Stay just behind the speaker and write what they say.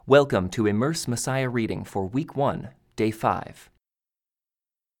Welcome to Immerse Messiah Reading for Week 1, Day 5.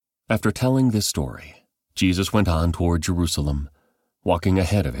 After telling this story, Jesus went on toward Jerusalem, walking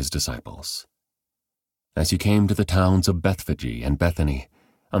ahead of his disciples. As he came to the towns of Bethphage and Bethany,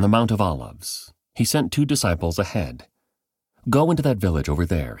 on the Mount of Olives, he sent 2 disciples ahead. "Go into that village over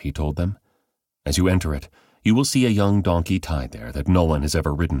there," he told them. "As you enter it, you will see a young donkey tied there that no one has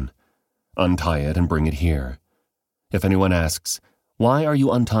ever ridden. Untie it and bring it here. If anyone asks, 'Why are you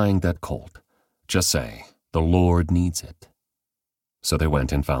untying that colt?' just say, 'The Lord needs it.'" So they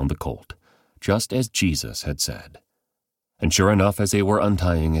went and found the colt, just as Jesus had said. And sure enough, as they were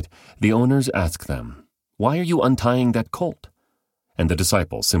untying it, the owners asked them, "Why are you untying that colt?" And the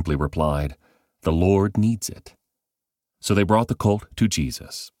disciples simply replied, "The Lord needs it." So they brought the colt to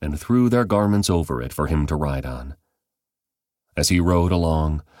Jesus and threw their garments over it for him to ride on. As he rode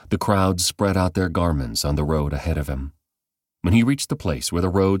along, the crowd spread out their garments on the road ahead of him. When he reached the place where the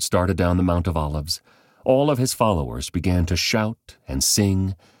road started down the Mount of Olives, all of his followers began to shout and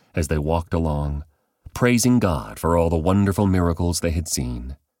sing as they walked along, praising God for all the wonderful miracles they had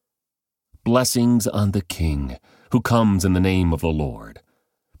seen. "Blessings on the King, who comes in the name of the Lord.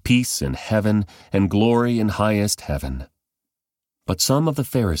 Peace in heaven and glory in highest heaven." But some of the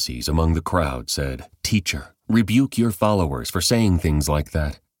Pharisees among the crowd said, "Teacher, rebuke your followers for saying things like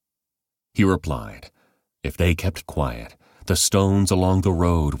that." He replied, "If they kept quiet, the stones along the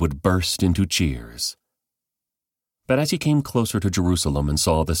road would burst into cheers." But as he came closer to Jerusalem and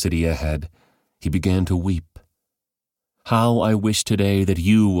saw the city ahead, he began to weep. "How I wish today that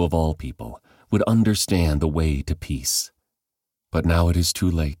you, of all people, would understand the way to peace. But now it is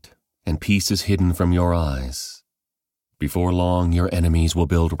too late, and peace is hidden from your eyes. Before long your enemies will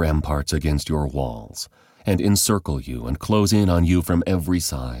build ramparts against your walls, and encircle you and close in on you from every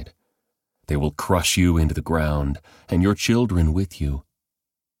side. They will crush you into the ground, and your children with you.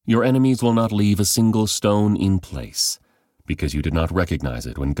 Your enemies will not leave a single stone in place, because you did not recognize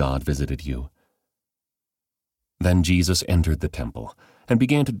it when God visited you." Then Jesus entered the temple and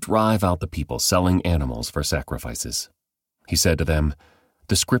began to drive out the people selling animals for sacrifices. He said to them,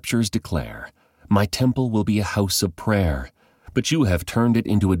 "The scriptures declare, 'My temple will be a house of prayer,' but you have turned it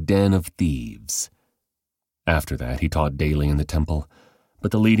into a den of thieves." After that he taught daily in the temple, but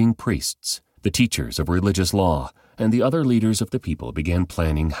the leading priests, the teachers of religious law, and the other leaders of the people began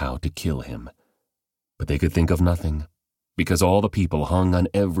planning how to kill him. But they could think of nothing, because all the people hung on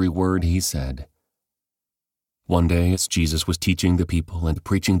every word he said. One day, as Jesus was teaching the people and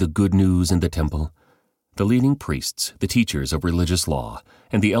preaching the good news in the temple, the leading priests, the teachers of religious law,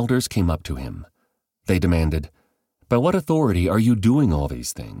 and the elders came up to him. They demanded, "By what authority are you doing all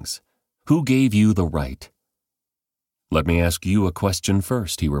these things? Who gave you the right?" "Let me ask you a question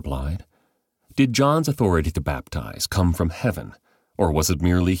first," he replied. "Did John's authority to baptize come from heaven, or was it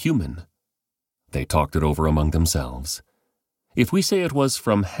merely human?" They talked it over among themselves. "If we say it was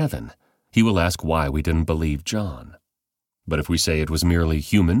from heaven, he will ask why we didn't believe John. But if we say it was merely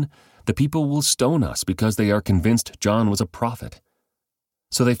human, the people will stone us because they are convinced John was a prophet."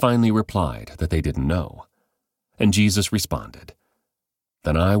 So they finally replied that they didn't know. And Jesus responded,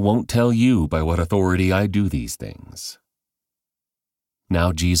 "Then I won't tell you by what authority I do these things."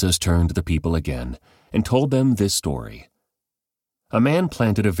 Now Jesus turned to the people again and told them this story. "A man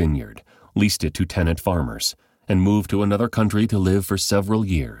planted a vineyard, leased it to tenant farmers, and moved to another country to live for several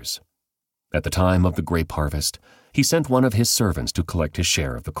years. At the time of the grape harvest, he sent one of his servants to collect his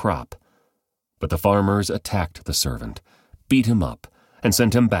share of the crop. But the farmers attacked the servant, beat him up, and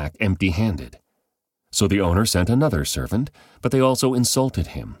sent him back empty-handed. So the owner sent another servant, but they also insulted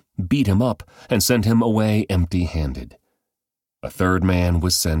him, beat him up, and sent him away empty-handed. A third man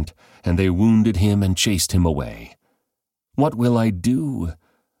was sent, and they wounded him and chased him away. 'What will I do?'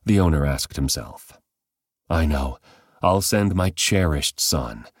 the owner asked himself. 'I know, I'll send my cherished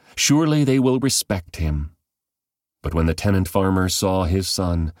son. Surely they will respect him.' But when the tenant farmers saw his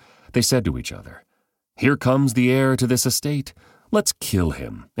son, they said to each other, 'Here comes the heir to this estate. Let's kill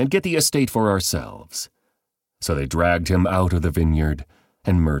him and get the estate for ourselves.' So they dragged him out of the vineyard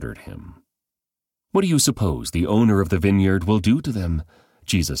and murdered him. 'What do you suppose the owner of the vineyard will do to them?'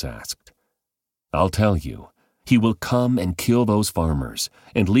 Jesus asked. 'I'll tell you, he will come and kill those farmers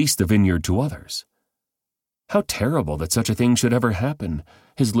and lease the vineyard to others.' 'How terrible that such a thing should ever happen,'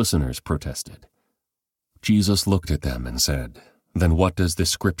 his listeners protested. Jesus looked at them and said, 'Then what does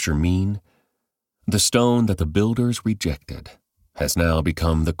this scripture mean? The stone that the builders rejected has now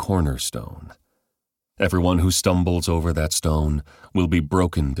become the cornerstone. Everyone who stumbles over that stone will be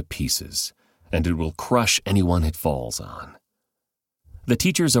broken to pieces, and it will crush anyone it falls on.' The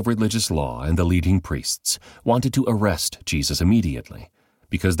teachers of religious law and the leading priests wanted to arrest Jesus immediately,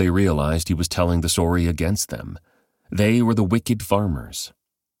 because they realized he was telling the story against them. They were the wicked farmers.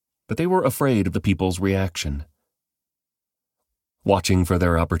 But they were afraid of the people's reaction. Watching for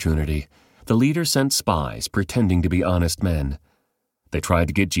their opportunity, the leaders sent spies pretending to be honest men. They tried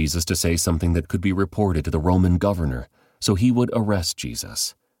to get Jesus to say something that could be reported to the Roman governor, so he would arrest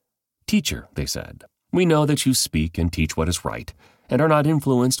Jesus. "Teacher," they said, "we know that you speak and teach what is right, and are not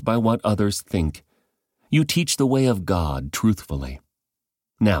influenced by what others think. You teach the way of God truthfully.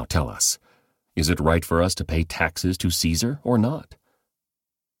 Now tell us, is it right for us to pay taxes to Caesar or not?"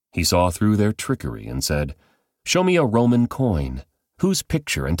 He saw through their trickery and said, "Show me a Roman coin. Whose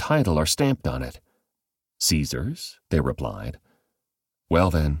picture and title are stamped on it?" "Caesar's," they replied.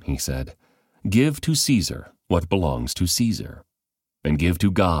 "Well then," he said, "give to Caesar what belongs to Caesar, and give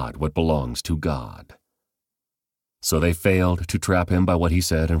to God what belongs to God." So they failed to trap him by what he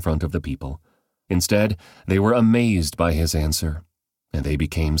said in front of the people. Instead, they were amazed by his answer, and they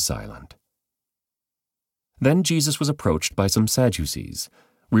became silent. Then Jesus was approached by some Sadducees,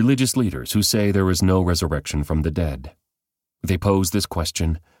 religious leaders who say there is no resurrection from the dead. They posed this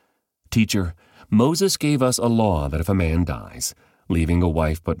question, "Teacher, Moses gave us a law that if a man dies, leaving a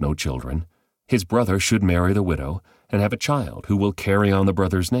wife but no children, his brother should marry the widow and have a child who will carry on the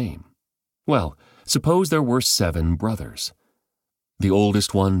brother's name. Well, suppose there were 7 brothers. The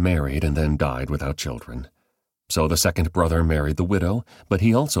oldest one married and then died without children. So the second brother married the widow, but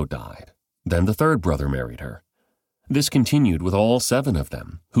he also died. Then the third brother married her. This continued with all 7 of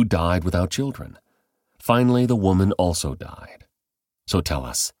them, who died without children. Finally, the woman also died. So tell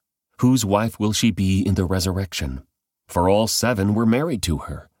us, whose wife will she be in the resurrection? For all 7 were married to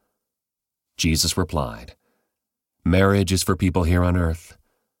her." Jesus replied, "Marriage is for people here on earth,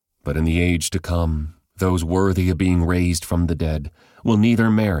 but in the age to come, those worthy of being raised from the dead will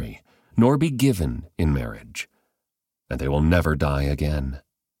neither marry nor be given in marriage, and they will never die again.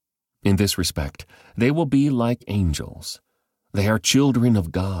 In this respect, they will be like angels. They are children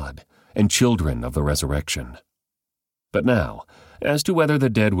of God and children of the resurrection. But now, as to whether the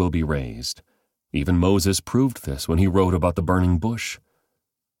dead will be raised, even Moses proved this when he wrote about the burning bush.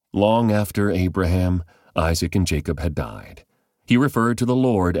 Long after Abraham, Isaac, and Jacob had died, he referred to the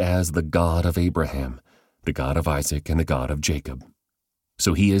Lord as the God of Abraham, the God of Isaac, and the God of Jacob.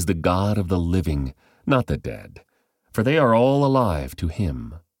 So he is the God of the living, not the dead, for they are all alive to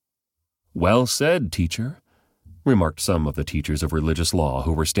him." "Well said, teacher," remarked some of the teachers of religious law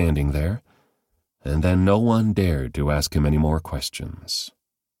who were standing there, and then no one dared to ask him any more questions.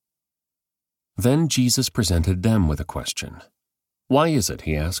 Then Jesus presented them with a question. "Why is it,"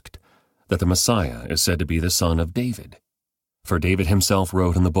 he asked, "that the Messiah is said to be the son of David? For David himself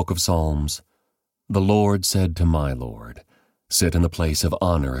wrote in the book of Psalms, 'The Lord said to my Lord, sit in the place of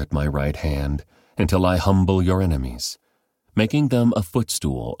honor at my right hand, until I humble your enemies, making them a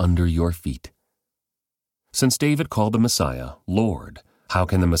footstool under your feet.' Since David called the Messiah Lord, how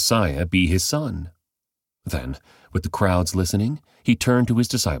can the Messiah be his son?" Then, with the crowds listening, he turned to his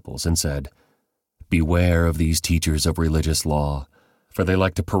disciples and said, "Beware of these teachers of religious law, for they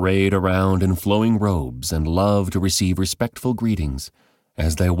like to parade around in flowing robes and love to receive respectful greetings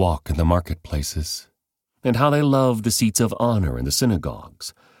as they walk in the marketplaces, and how they love the seats of honor in the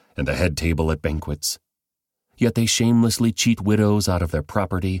synagogues and the head table at banquets. Yet they shamelessly cheat widows out of their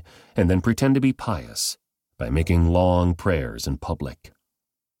property and then pretend to be pious by making long prayers in public.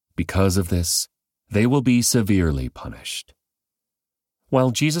 Because of this, they will be severely punished."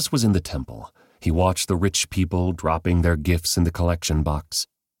 While Jesus was in the temple, he watched the rich people dropping their gifts in the collection box.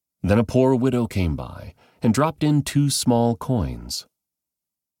 Then a poor widow came by and dropped in 2 small coins.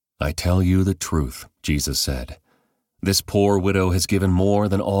 "I tell you the truth," Jesus said. "This poor widow has given more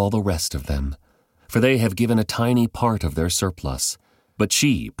than all the rest of them, for they have given a tiny part of their surplus, but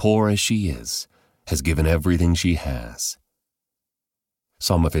she, poor as she is, has given everything she has."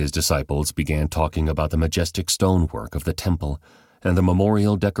 Some of his disciples began talking about the majestic stonework of the temple and the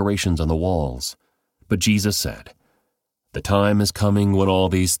memorial decorations on the walls. But Jesus said, "The time is coming when all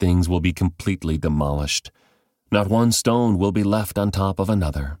these things will be completely demolished. Not one stone will be left on top of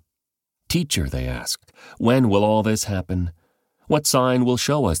another." "Teacher," they asked, "when will all this happen? What sign will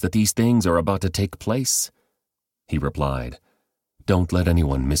show us that these things are about to take place?" He replied, "Don't let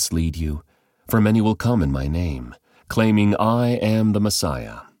anyone mislead you, for many will come in my name, claiming I am the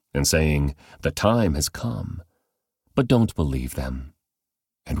Messiah, and saying, 'The time has come.' But don't believe them.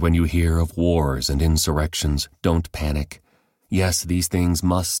 And when you hear of wars and insurrections, don't panic. Yes, these things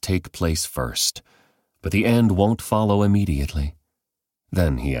must take place first, but the end won't follow immediately."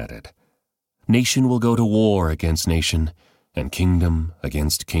 Then he added, "Nation will go to war against nation, and kingdom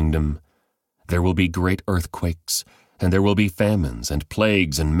against kingdom. There will be great earthquakes, and there will be famines and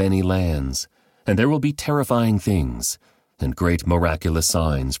plagues in many lands, and there will be terrifying things and great miraculous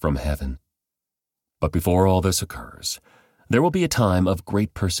signs from heaven. But before all this occurs, there will be a time of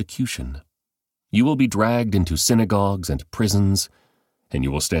great persecution. You will be dragged into synagogues and prisons, and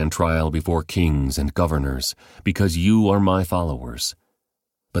you will stand trial before kings and governors, because you are my followers.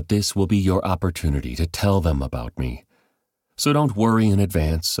 But this will be your opportunity to tell them about me. So don't worry in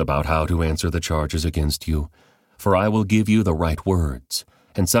advance about how to answer the charges against you, for I will give you the right words,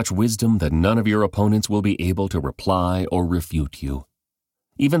 and such wisdom that none of your opponents will be able to reply or refute you.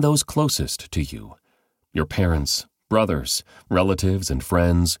 Even those closest to you, your parents, brothers, relatives, and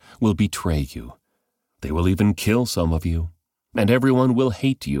friends, will betray you. They will even kill some of you, and everyone will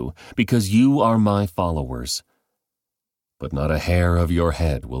hate you because you are my followers. But not a hair of your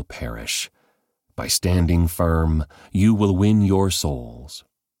head will perish. By standing firm, you will win your souls.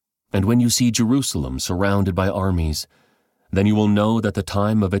 And when you see Jerusalem surrounded by armies, then you will know that the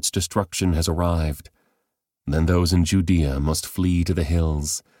time of its destruction has arrived. Then those in Judea must flee to the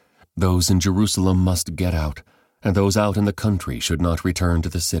hills. Those in Jerusalem must get out, and those out in the country should not return to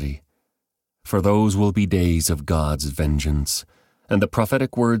the city. For those will be days of God's vengeance, and the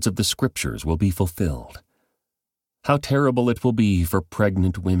prophetic words of the Scriptures will be fulfilled. How terrible it will be for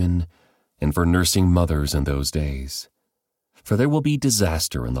pregnant women and for nursing mothers in those days. For there will be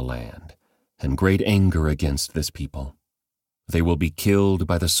disaster in the land, and great anger against this people. They will be killed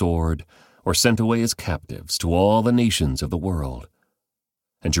by the sword, or sent away as captives to all the nations of the world.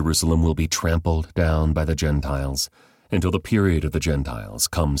 And Jerusalem will be trampled down by the Gentiles, until the period of the Gentiles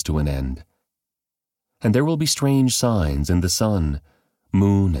comes to an end. And there will be strange signs in the sun,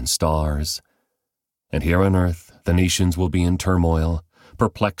 moon, and stars. And here on earth the nations will be in turmoil,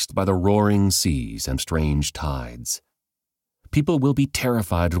 perplexed by the roaring seas and strange tides. People will be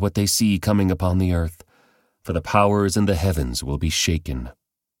terrified at what they see coming upon the earth, for the powers in the heavens will be shaken.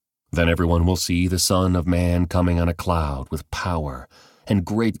 Then everyone will see the Son of Man coming on a cloud with power and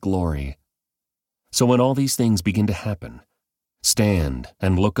great glory. So when all these things begin to happen, stand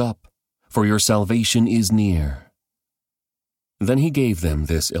and look up, for your salvation is near. Then he gave them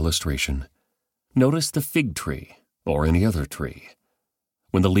this illustration. Notice the fig tree, or any other tree.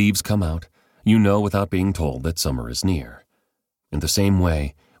 When the leaves come out, you know without being told that summer is near. In the same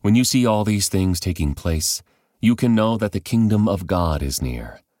way, when you see all these things taking place, you can know that the kingdom of God is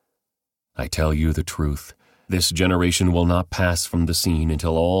near. I tell you the truth, this generation will not pass from the scene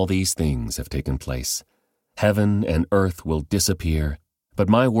until all these things have taken place. Heaven and earth will disappear, but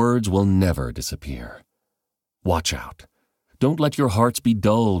my words will never disappear. Watch out. Don't let your hearts be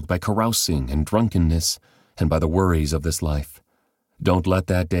dulled by carousing and drunkenness and by the worries of this life. Don't let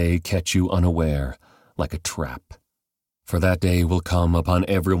that day catch you unaware, like a trap. For that day will come upon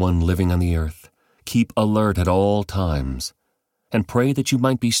everyone living on the earth. Keep alert at all times, and pray that you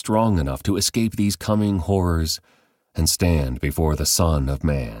might be strong enough to escape these coming horrors and stand before the Son of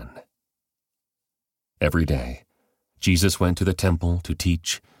Man. Every day, Jesus went to the temple to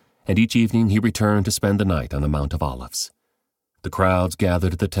teach, and each evening he returned to spend the night on the Mount of Olives. The crowds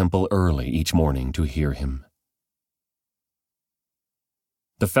gathered at the temple early each morning to hear him.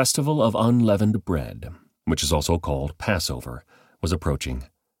 The festival of unleavened bread, which is also called Passover, was approaching.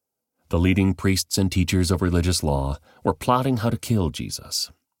 The leading priests and teachers of religious law were plotting how to kill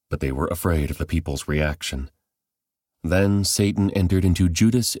Jesus, but they were afraid of the people's reaction. Then Satan entered into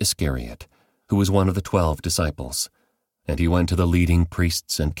Judas Iscariot, who was one of the 12 disciples, and he went to the leading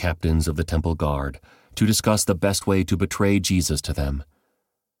priests and captains of the temple guard to discuss the best way to betray Jesus to them.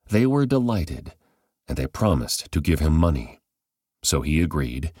 They were delighted, and they promised to give him money. So he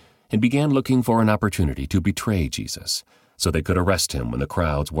agreed and began looking for an opportunity to betray Jesus, so they could arrest him when the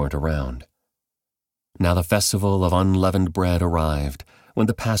crowds weren't around. Now the festival of unleavened bread arrived, when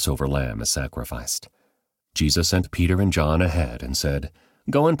the Passover lamb is sacrificed. Jesus sent Peter and John ahead and said,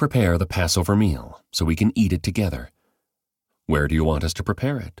 "Go and prepare the Passover meal, so we can eat it together." "Where do you want us to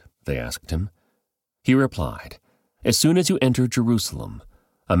prepare it?" they asked him. He replied, "As soon as you enter Jerusalem,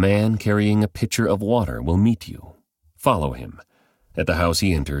 a man carrying a pitcher of water will meet you. Follow him. At the house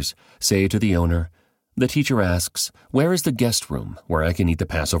he enters, say to the owner, 'The teacher asks, where is the guest room where I can eat the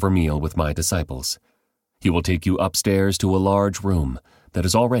Passover meal with my disciples?' He will take you upstairs to a large room that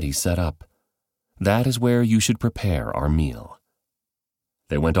is already set up. That is where you should prepare our meal."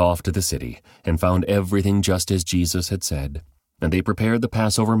 They went off to the city and found everything just as Jesus had said, and they prepared the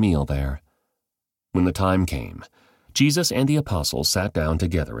Passover meal there. When the time came, Jesus and the apostles sat down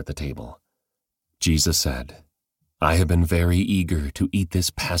together at the table. Jesus said, "I have been very eager to eat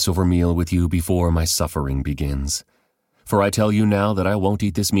this Passover meal with you before my suffering begins. For I tell you now that I won't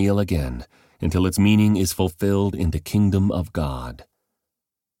eat this meal again until its meaning is fulfilled in the kingdom of God."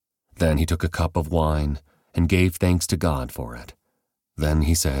 Then he took a cup of wine and gave thanks to God for it. Then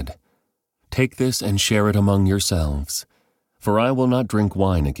he said, "Take this and share it among yourselves, for I will not drink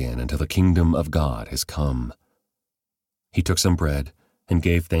wine again until the kingdom of God has come." He took some bread and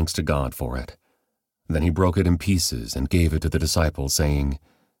gave thanks to God for it. Then he broke it in pieces and gave it to the disciples, saying,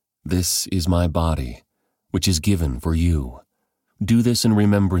 "This is my body, which is given for you. Do this in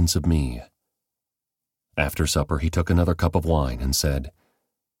remembrance of me." After supper he took another cup of wine and said,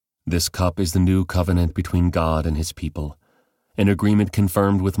 "This cup is the new covenant between God and his people, an agreement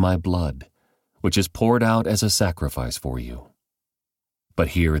confirmed with my blood, which is poured out as a sacrifice for you. But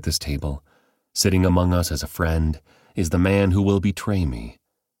here at this table, sitting among us as a friend, is the man who will betray me.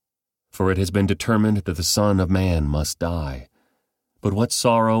 For it has been determined that the Son of Man must die. But what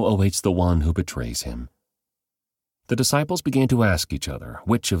sorrow awaits the one who betrays him?" The disciples began to ask each other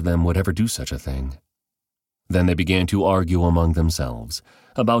which of them would ever do such a thing. Then they began to argue among themselves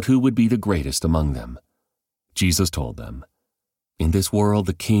about who would be the greatest among them. Jesus told them, "In this world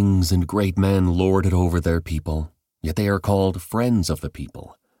the kings and great men lord it over their people, yet they are called friends of the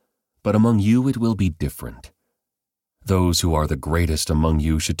people. But among you it will be different. Those who are the greatest among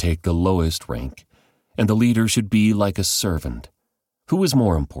you should take the lowest rank, and the leader should be like a servant. Who is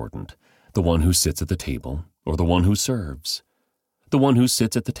more important, the one who sits at the table or the one who serves? The one who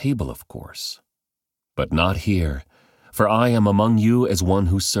sits at the table, of course. But not here, for I am among you as one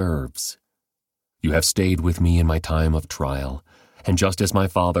who serves. You have stayed with me in my time of trial, and just as my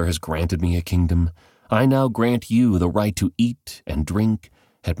Father has granted me a kingdom, I now grant you the right to eat and drink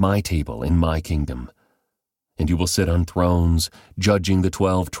at my table in my kingdom. And you will sit on thrones, judging the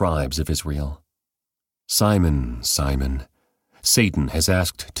 12 tribes of Israel. Simon, Simon, Satan has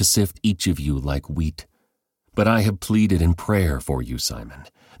asked to sift each of you like wheat. But I have pleaded in prayer for you, Simon,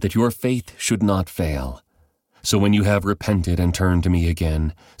 that your faith should not fail. So when you have repented and turned to me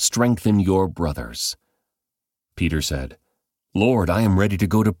again, strengthen your brothers." Peter said, "Lord, I am ready to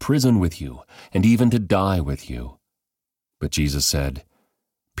go to prison with you, and even to die with you." But Jesus said,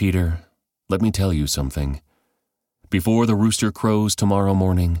 "Peter, let me tell you something. Before the rooster crows tomorrow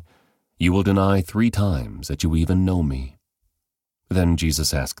morning, you will deny 3 times that you even know me." Then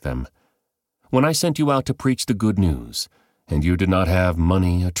Jesus asked them, "When I sent you out to preach the good news, and you did not have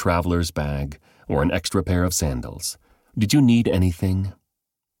money, a traveler's bag, or an extra pair of sandals, did you need anything?"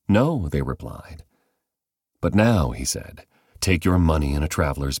 "No," they replied. "But now," he said, "take your money in a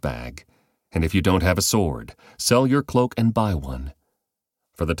traveler's bag, and if you don't have a sword, sell your cloak and buy one.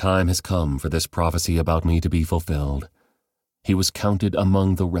 For the time has come for this prophecy about me to be fulfilled. He was counted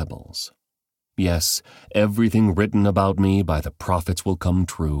among the rebels. Yes, everything written about me by the prophets will come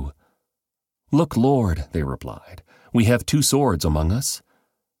true." "Look, Lord," they replied, "we have 2 swords among us."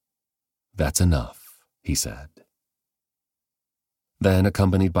 "That's enough," he said. Then,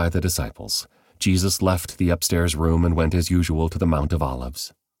 accompanied by the disciples, Jesus left the upstairs room and went as usual to the Mount of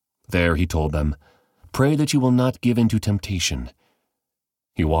Olives. There he told them, "Pray that you will not give in to temptation."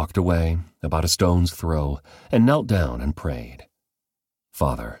 He walked away, about a stone's throw, and knelt down and prayed,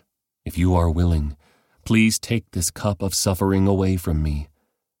 "Father, if you are willing, please take this cup of suffering away from me.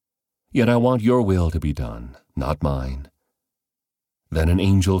 Yet I want your will to be done, not mine." Then an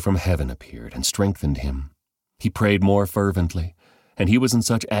angel from heaven appeared and strengthened him. He prayed more fervently, and he was in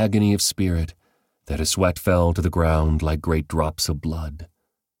such agony of spirit that his sweat fell to the ground like great drops of blood.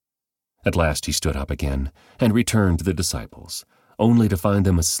 At last he stood up again and returned to the disciples, only to find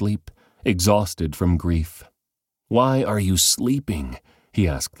them asleep, exhausted from grief. "Why are you sleeping?" he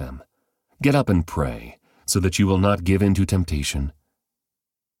asked them. "Get up and pray, so that you will not give in to temptation."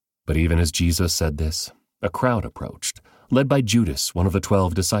 But even as Jesus said this, a crowd approached, led by Judas, one of the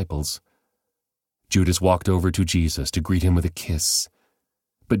 12 disciples. Judas walked over to Jesus to greet him with a kiss.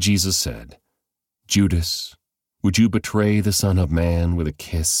 But Jesus said, "Judas, would you betray the Son of Man with a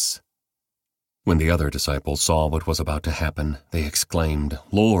kiss?" When the other disciples saw what was about to happen, they exclaimed,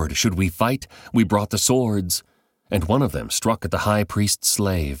 "Lord, should we fight? We brought the swords." And one of them struck at the high priest's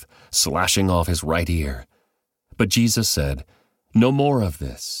slave, slashing off his right ear. But Jesus said, "No more of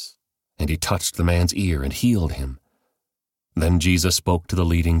this." And he touched the man's ear and healed him. Then Jesus spoke to the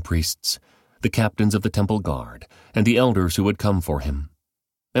leading priests, the captains of the temple guard, and the elders who had come for him.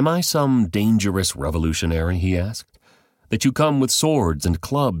 "Am I some dangerous revolutionary," he asked, "that you come with swords and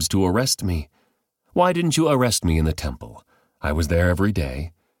clubs to arrest me? Why didn't you arrest me in the temple? I was there every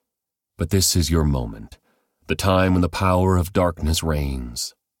day. But this is your moment, the time when the power of darkness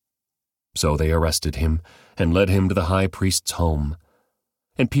reigns." So they arrested him and led him to the high priest's home.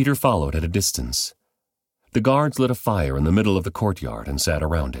 And Peter followed at a distance. The guards lit a fire in the middle of the courtyard and sat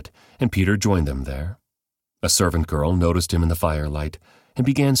around it, and Peter joined them there. A servant girl noticed him in the firelight and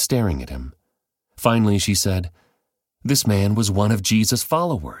began staring at him. Finally, she said, "This man was one of Jesus'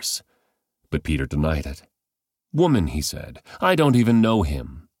 followers." But Peter denied it. "Woman," he said, "I don't even know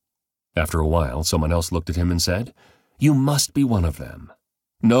him." After a while, someone else looked at him and said, "You must be one of them."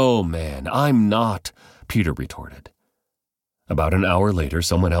 "No, man, I'm not," Peter retorted. About an hour later,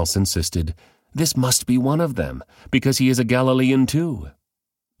 someone else insisted, "This must be one of them, because he is a Galilean too."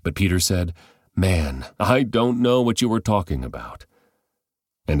 But Peter said, "Man, I don't know what you were talking about."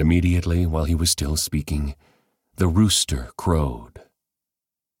 And immediately, while he was still speaking, the rooster crowed.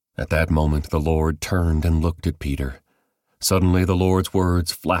 At that moment, the Lord turned and looked at Peter. Suddenly, the Lord's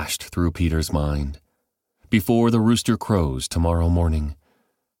words flashed through Peter's mind. "Before the rooster crows tomorrow morning,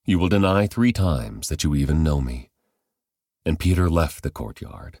 you will deny 3 times that you even know me." And Peter left the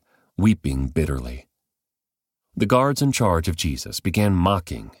courtyard, weeping bitterly. The guards in charge of Jesus began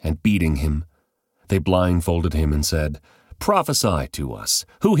mocking and beating him. They blindfolded him and said, "Prophesy to us.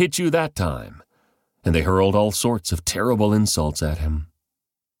 Who hit you that time?" And they hurled all sorts of terrible insults at him.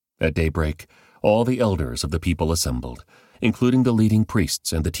 At daybreak, all the elders of the people assembled, including the leading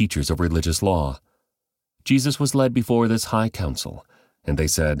priests and the teachers of religious law. Jesus was led before this high council, and they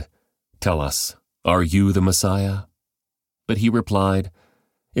said, "Tell us, are you the Messiah?" But he replied,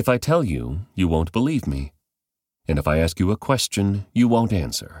 "If I tell you, you won't believe me. And if I ask you a question, you won't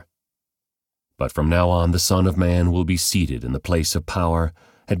answer. But from now on, the Son of Man will be seated in the place of power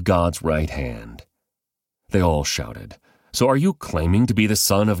at God's right hand." They all shouted, "So are you claiming to be the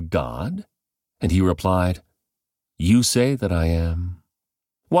Son of God?" And he replied, "You say that I am."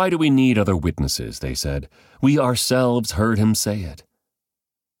 "Why do we need other witnesses?" they said. "We ourselves heard him say it."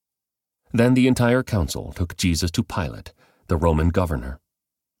 Then the entire council took Jesus to Pilate, the Roman governor.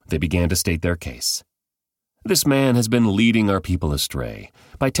 They began to state their case. "This man has been leading our people astray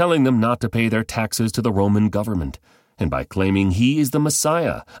by telling them not to pay their taxes to the Roman government, and by claiming he is the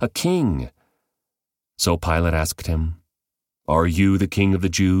Messiah, a king." So Pilate asked him, "Are you the king of the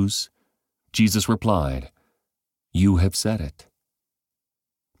Jews?" Jesus replied, "You have said it."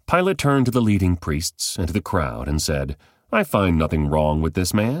 Pilate turned to the leading priests and to the crowd and said, "I find nothing wrong with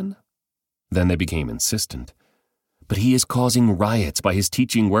this man." Then they became insistent. "But he is causing riots by his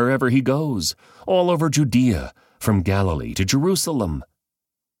teaching wherever he goes, all over Judea, from Galilee to Jerusalem."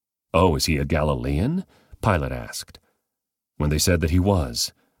 "Oh, is he a Galilean?" Pilate asked. When they said that he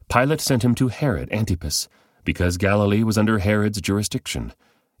was, Pilate sent him to Herod Antipas, because Galilee was under Herod's jurisdiction,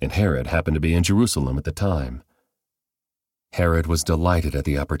 and Herod happened to be in Jerusalem at the time. Herod was delighted at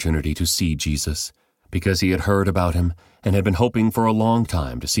the opportunity to see Jesus, because he had heard about him and had been hoping for a long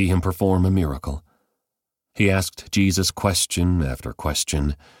time to see him perform a miracle. He asked Jesus question after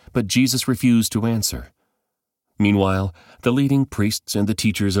question, but Jesus refused to answer. Meanwhile, the leading priests and the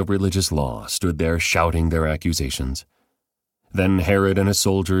teachers of religious law stood there shouting their accusations. Then Herod and his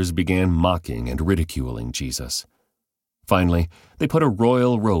soldiers began mocking and ridiculing Jesus. Finally, they put a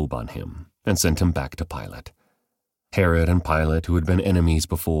royal robe on him and sent him back to Pilate. Herod and Pilate, who had been enemies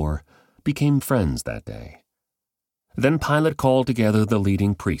before, became friends that day. Then Pilate called together the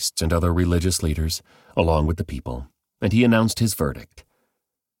leading priests and other religious leaders, along with the people, and he announced his verdict.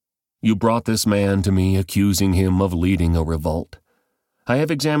 "You brought this man to me, accusing him of leading a revolt. I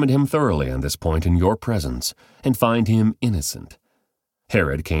have examined him thoroughly on this point in your presence, and find him innocent.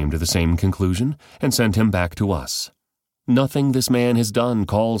 Herod came to the same conclusion and sent him back to us. Nothing this man has done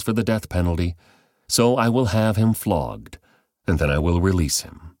calls for the death penalty, so I will have him flogged, and then I will release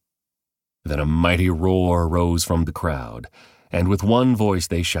him." Then a mighty roar rose from the crowd, and with one voice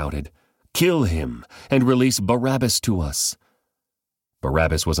they shouted, "Kill him, and release Barabbas to us."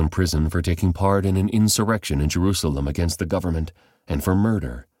 Barabbas was in prison for taking part in an insurrection in Jerusalem against the government, and for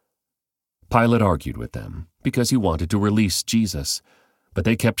murder. Pilate argued with them, because he wanted to release Jesus, but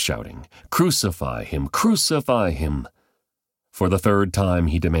they kept shouting, "Crucify him! Crucify him!" For the 3rd time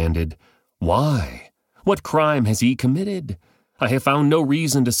he demanded, "Why? What crime has he committed? I have found no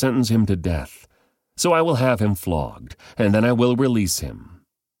reason to sentence him to death. So I will have him flogged, and then I will release him."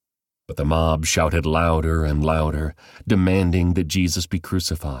 But the mob shouted louder and louder, demanding that Jesus be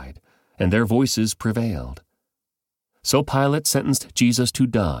crucified, and their voices prevailed. So Pilate sentenced Jesus to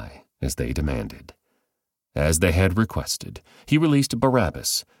die, as they demanded. As they had requested, he released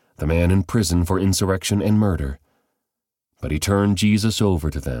Barabbas, the man in prison for insurrection and murder. But he turned Jesus over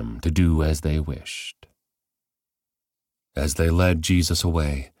to them to do as they wished. As they led Jesus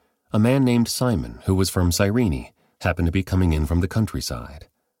away, a man named Simon, who was from Cyrene, happened to be coming in from the countryside.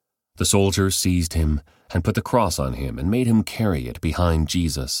 The soldiers seized him and put the cross on him and made him carry it behind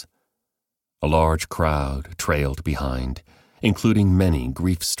Jesus. A large crowd trailed behind, including many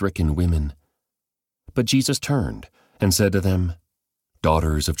grief-stricken women. But Jesus turned and said to them,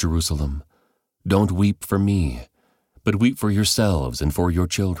 "Daughters of Jerusalem, don't weep for me, but weep for yourselves and for your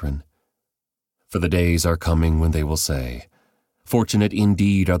children. For the days are coming when they will say, 'Fortunate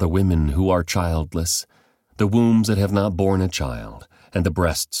indeed are the women who are childless, the wombs that have not borne a child, and the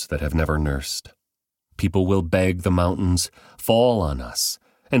breasts that have never nursed.' People will beg the mountains, 'Fall on us,'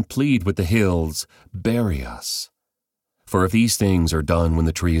 and plead with the hills, 'Bury us.' For if these things are done when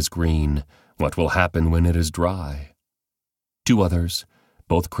the tree is green, what will happen when it is dry?" 2 others,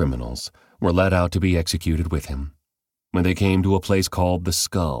 both criminals, were led out to be executed with him. When they came to a place called the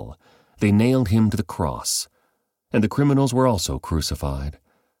Skull, they nailed him to the cross, and the criminals were also crucified,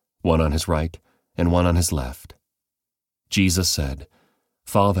 one on his right and one on his left. Jesus said,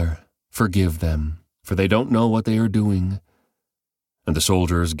 "Father, forgive them, for they don't know what they are doing." And the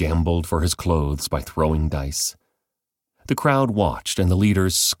soldiers gambled for his clothes by throwing dice. The crowd watched, and the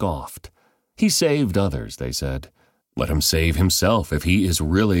leaders scoffed. "He saved others," they said. "Let him save himself if he is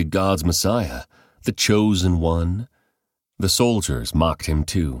really God's Messiah, the chosen one." The soldiers mocked him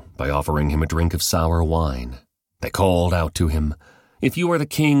too by offering him a drink of sour wine. They called out to him, "If you are the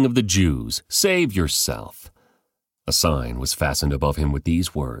king of the Jews, save yourself." A sign was fastened above him with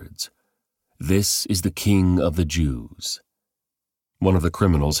these words, "This is the King of the Jews." One of the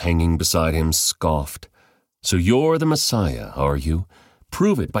criminals hanging beside him scoffed, "So you're the Messiah, are you?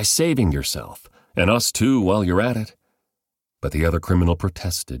 Prove it by saving yourself, and us too while you're at it." But the other criminal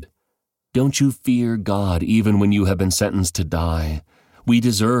protested, "Don't you fear God even when you have been sentenced to die? We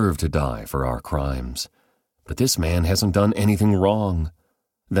deserve to die for our crimes. But this man hasn't done anything wrong."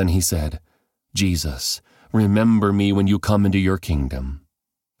 Then he said, "Jesus, remember me when you come into your kingdom."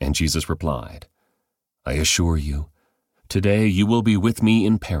 And Jesus replied, "I assure you, today you will be with me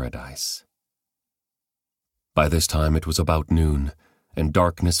in paradise." By this time it was about noon, and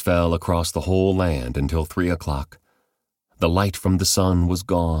darkness fell across the whole land until 3 o'clock. The light from the sun was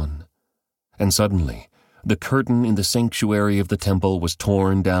gone, and suddenly the curtain in the sanctuary of the temple was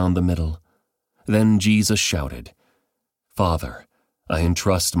torn down the middle. Then Jesus shouted, "Father, I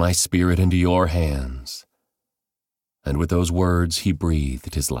entrust my spirit into your hands." And with those words he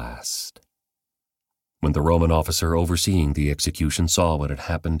breathed his last. When the Roman officer overseeing the execution saw what had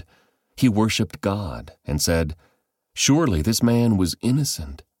happened, he worshipped God and said, "Surely this man was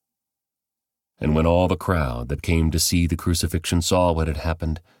innocent." And when all the crowd that came to see the crucifixion saw what had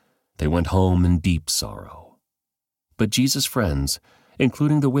happened, they went home in deep sorrow. But Jesus' friends,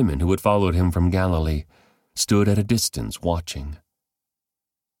 including the women who had followed him from Galilee, stood at a distance watching.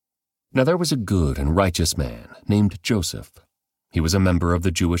 Now there was a good and righteous man named Joseph. He was a member of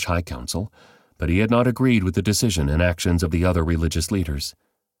the Jewish High Council, but he had not agreed with the decision and actions of the other religious leaders.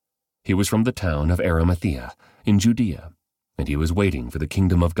 He was from the town of Arimathea in Judea, and he was waiting for the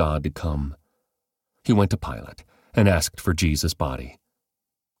kingdom of God to come. He went to Pilate and asked for Jesus' body.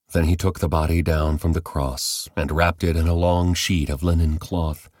 Then he took the body down from the cross and wrapped it in a long sheet of linen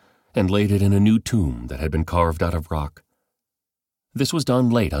cloth and laid it in a new tomb that had been carved out of rock. This was done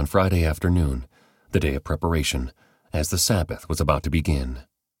late on Friday afternoon, the day of preparation, as the Sabbath was about to begin.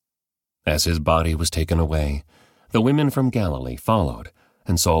 As his body was taken away, the women from Galilee followed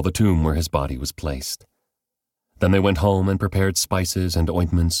and saw the tomb where his body was placed. Then they went home and prepared spices and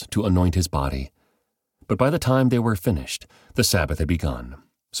ointments to anoint his body. But by the time they were finished, the Sabbath had begun,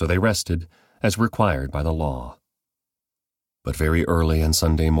 so they rested, as required by the law. But very early on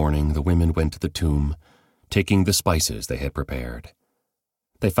Sunday morning the women went to the tomb, taking the spices they had prepared.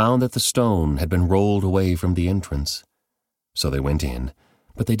 They found that the stone had been rolled away from the entrance. So they went in,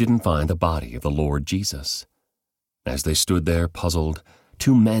 but they didn't find the body of the Lord Jesus. As they stood there puzzled,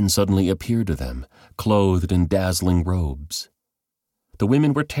 2 men suddenly appeared to them, clothed in dazzling robes. The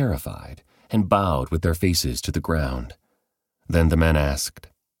women were terrified and bowed with their faces to the ground. Then the men asked,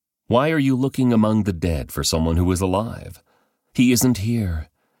 "Why are you looking among the dead for someone who is alive? He isn't here.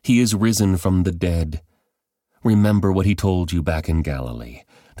 He is risen from the dead. Remember what he told you back in Galilee,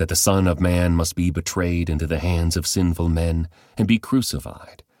 that the Son of Man must be betrayed into the hands of sinful men and be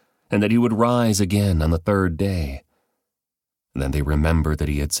crucified, and that he would rise again on the 3rd day." Then they remembered that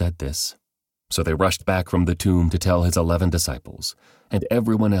he had said this. So they rushed back from the tomb to tell his 11 disciples and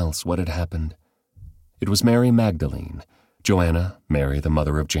everyone else what had happened. It was Mary Magdalene, Joanna, Mary the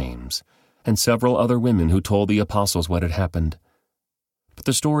mother of James, and several other women who told the apostles what had happened. But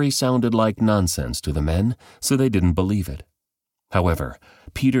the story sounded like nonsense to the men, so they didn't believe it. However,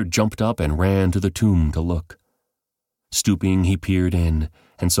 Peter jumped up and ran to the tomb to look. Stooping, he peered in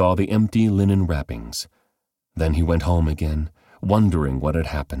and saw the empty linen wrappings. Then he went home again, wondering what had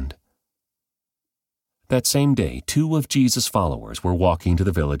happened. That same day, 2 of Jesus' followers were walking to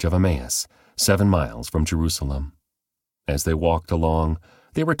the village of Emmaus, 7 miles from Jerusalem. As they walked along,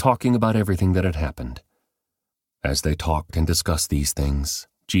 they were talking about everything that had happened. As they talked and discussed these things,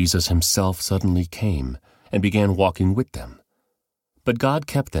 Jesus himself suddenly came and began walking with them. But God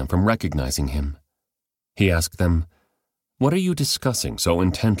kept them from recognizing him. He asked them, "What are you discussing so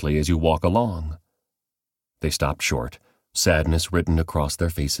intently as you walk along?" They stopped short, sadness written across their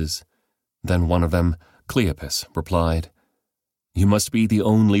faces. Then one of them, Cleopas, replied, "You must be the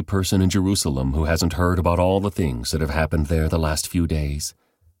only person in Jerusalem who hasn't heard about all the things that have happened there the last few days."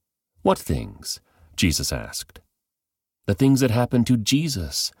 "What things?" Jesus asked. "The things that happened to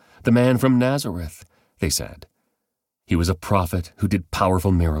Jesus, the man from Nazareth," they said. "He was a prophet who did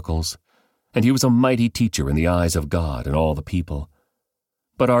powerful miracles, and he was a mighty teacher in the eyes of God and all the people.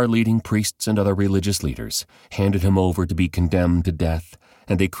 But our leading priests and other religious leaders handed him over to be condemned to death,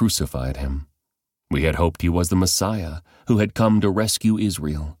 and they crucified him. We had hoped he was the Messiah who had come to rescue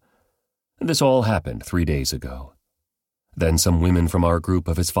Israel. This all happened 3 days ago. Then some women from our group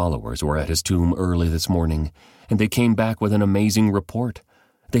of his followers were at his tomb early this morning, and they came back with an amazing report.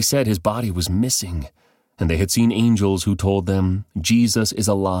 They said his body was missing, and they had seen angels who told them, 'Jesus is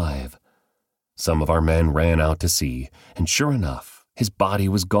alive.' Some of our men ran out to see, and sure enough, his body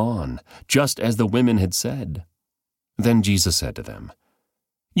was gone, just as the women had said." Then Jesus said to them,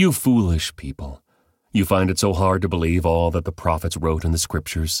 "You foolish people, you find it so hard to believe all that the prophets wrote in the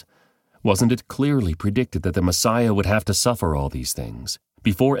Scriptures. Wasn't it clearly predicted that the Messiah would have to suffer all these things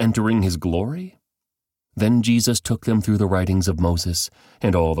before entering his glory?" Then Jesus took them through the writings of Moses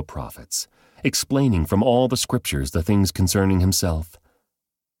and all the prophets, explaining from all the Scriptures the things concerning himself.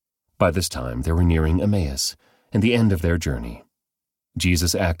 By this time they were nearing Emmaus and the end of their journey.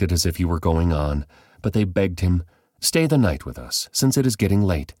 Jesus acted as if he were going on, but they begged him, "Stay the night with us, since it is getting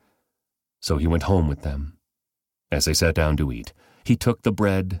late." So he went home with them. As they sat down to eat, he took the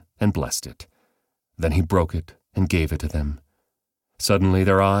bread and blessed it. Then he broke it and gave it to them. Suddenly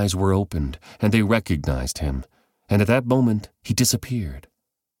their eyes were opened, and they recognized him, and at that moment he disappeared.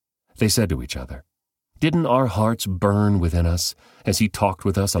 They said to each other, "Didn't our hearts burn within us as he talked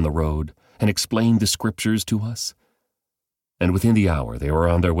with us on the road and explained the Scriptures to us?" And within the hour they were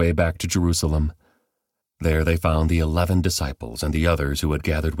on their way back to Jerusalem. There they found the 11 disciples and the others who had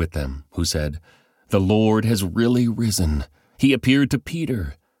gathered with them, who said, "The Lord has really risen. He appeared to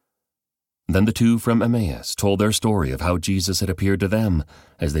Peter." Then the 2 from Emmaus told their story of how Jesus had appeared to them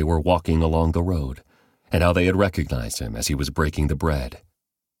as they were walking along the road, and how they had recognized him as he was breaking the bread.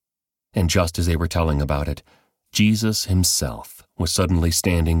 And just as they were telling about it, Jesus himself was suddenly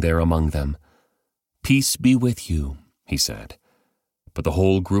standing there among them. "Peace be with you," he said. But the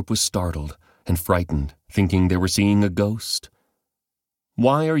whole group was startled and frightened, thinking they were seeing a ghost.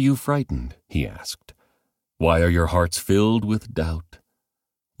 "Why are you frightened?" he asked. "Why are your hearts filled with doubt?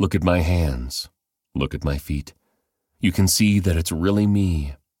 Look at my hands. Look at my feet. You can see that it's really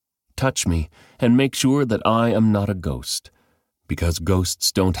me. Touch me and make sure that I am not a ghost, because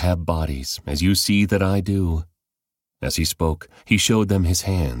ghosts don't have bodies, as you see that I do." As he spoke, he showed them his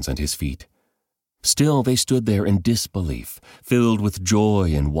hands and his feet. Still they stood there in disbelief, filled with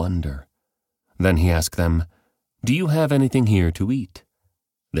joy and wonder. Then he asked them, "Do you have anything here to eat?"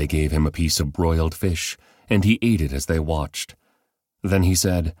 They gave him a piece of broiled fish, and he ate it as they watched. Then he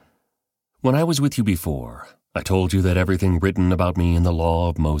said, "When I was with you before, I told you that everything written about me in the law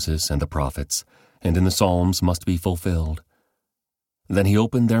of Moses and the prophets and in the Psalms must be fulfilled." Then he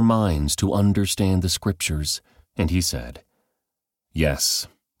opened their minds to understand the Scriptures, and he said, "Yes,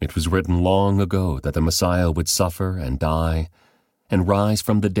 it was written long ago that the Messiah would suffer and die and rise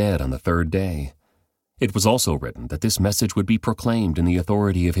from the dead on the 3rd day. It was also written that this message would be proclaimed in the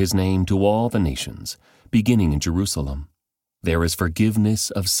authority of his name to all the nations, beginning in Jerusalem. There is forgiveness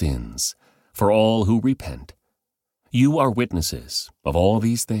of sins for all who repent. You are witnesses of all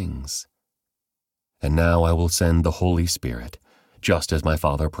these things. And now I will send the Holy Spirit, just as my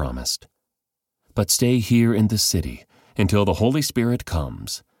Father promised. But stay here in the city until the Holy Spirit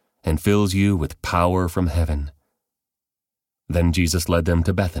comes and fills you with power from heaven." Then Jesus led them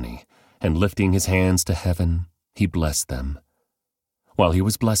to Bethany, and lifting his hands to heaven, he blessed them. While he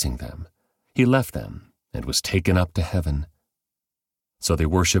was blessing them, he left them and was taken up to heaven. So they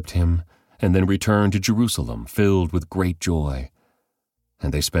worshipped him, and then returned to Jerusalem filled with great joy.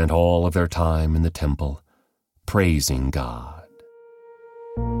 And they spent all of their time in the temple, praising God.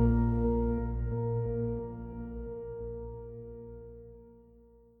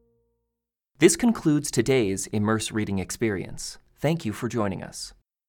 This concludes today's Immerse reading experience. Thank you for joining us.